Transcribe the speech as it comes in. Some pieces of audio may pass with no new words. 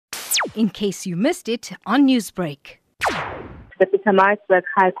in case you missed it on Newsbreak. The Pietermaritzburg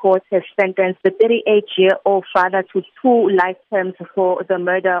High Court has sentenced the 38-year-old father to 2 life terms for the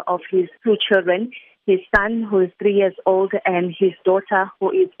murder of his 2 children, his son, who is 3 years old, and his daughter, who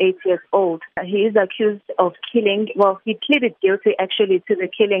is 8 years old. He is accused of killing, he pleaded guilty actually to the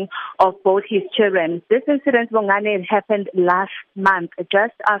killing of both his children. This incident, Bongani, happened last month,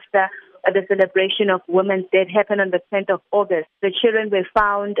 just after the celebration of Women's Day happened on the 10th of August. The children were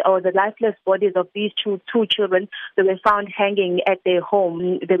found, or the lifeless bodies of these two children, they were found hanging at their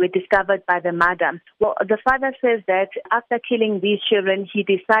home. They were discovered by the mother. Well, the father says that after killing these children, he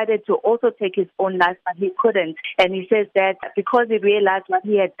decided to also take his own life, but he couldn't. And he says that because he realized what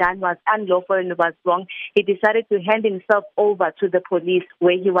he had done was unlawful and was wrong, he decided to hand himself over to the police,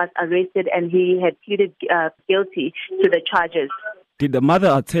 where he was arrested and he had pleaded guilty to the charges. Did the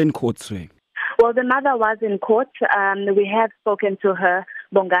mother attend court today? Well, the mother was in court. We have spoken to her,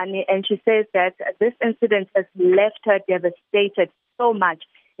 Bongani, and she says that this incident has left her devastated so much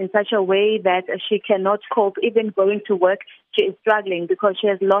in such a way that she cannot cope. Even going to work, she is struggling because she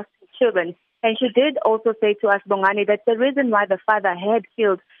has lost her children. And she did also say to us, Bongani, that the reason why the father had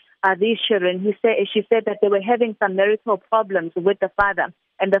killed these children, she said that they were having some marital problems with the father.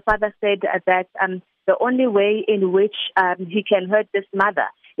 And the father said that the only way in which he can hurt this mother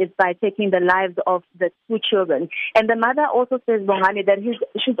is by taking the lives of the 2 children. And the mother also says, Bongani, that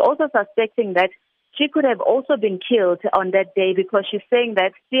she's also suspecting that she could have also been killed on that day, because she's saying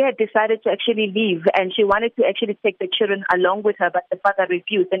that she had decided to actually leave and she wanted to actually take the children along with her, but the father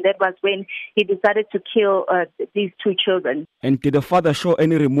refused. And that was when he decided to kill these 2 children. And did the father show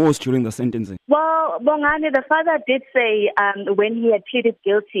any remorse during the sentencing? Well, Bongani, the father did say when he had pleaded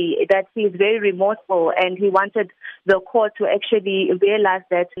guilty that he is very remorseful and he wanted the court to actually realize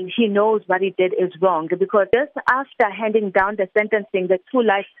that he knows what he did is wrong. Because just after handing down the sentencing, the 2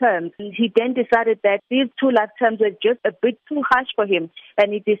 life terms, he then decided that these 2 life terms were just a bit too harsh for him,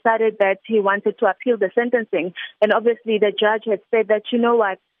 and he decided that he wanted to appeal the sentencing. And obviously the judge had said that, you know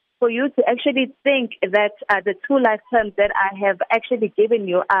what, for you to actually think that the 2 life terms that I have actually given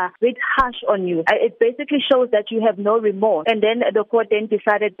you are a bit harsh on you, it basically shows that you have no remorse. And then the court then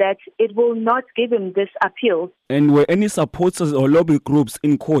decided that it will not give him this appeal. And were any supporters or lobby groups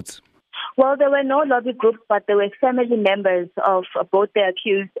in court? Well, there were no lobby groups, but there were family members of both the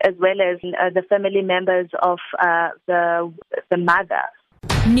accused as well as the family members of the mother.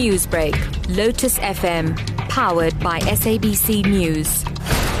 Newsbreak, Lotus FM, powered by SABC News.